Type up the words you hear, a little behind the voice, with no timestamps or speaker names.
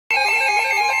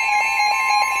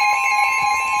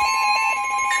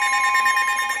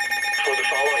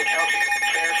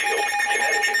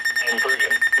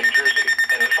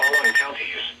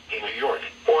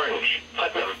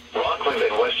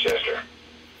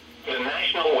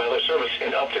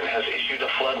Upton has issued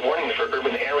a flood warning for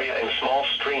urban area and small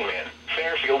stream in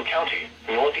Fairfield County,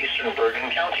 northeastern Bergen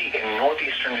County in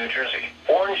northeastern New Jersey,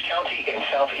 Orange County in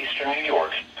southeastern New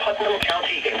York, Putnam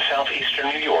County in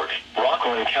southeastern New York,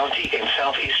 Rockland County in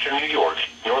southeastern New York,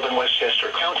 northern Westchester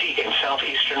County in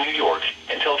southeastern New York,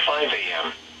 until 5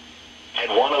 a.m.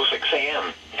 At 1:06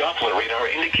 a.m., Doppler radar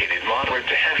indicated moderate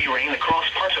to heavy rain across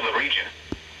parts of the region.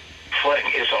 Flooding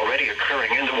is already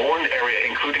occurring in the warned area,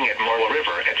 including at Marla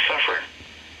River at Suffern.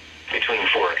 Between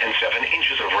 4 and 7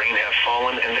 inches of rain have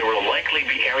fallen, and there will likely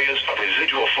be areas of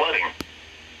residual flooding.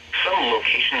 Some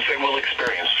locations that will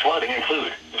experience flooding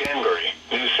include Danbury,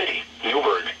 New City,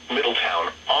 Newburgh,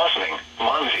 Middletown, Ossining,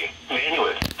 Monsey,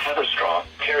 Nanuet, Haverstraw,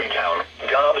 Terrytown,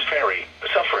 Dobbs Ferry,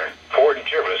 Suffern, Fort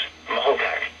Jervis,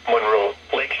 Mahopac, Monroe,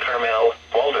 Lake Carmel,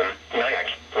 Walden,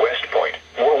 Nyack, West Point,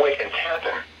 Warwick, and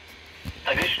Tappan.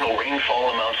 Additional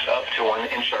rainfall amounts up to 1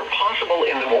 inch are possible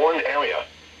in the warned area.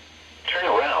 Turn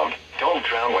around, don't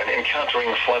drown when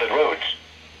encountering flooded roads.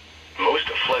 Most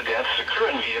flood deaths occur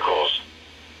in vehicles.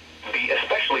 Be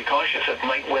especially cautious at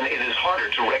night when it is harder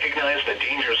to recognize the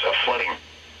dangers of flooding.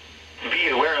 Be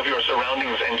aware of your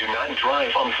surroundings and do not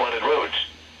drive on flooded roads.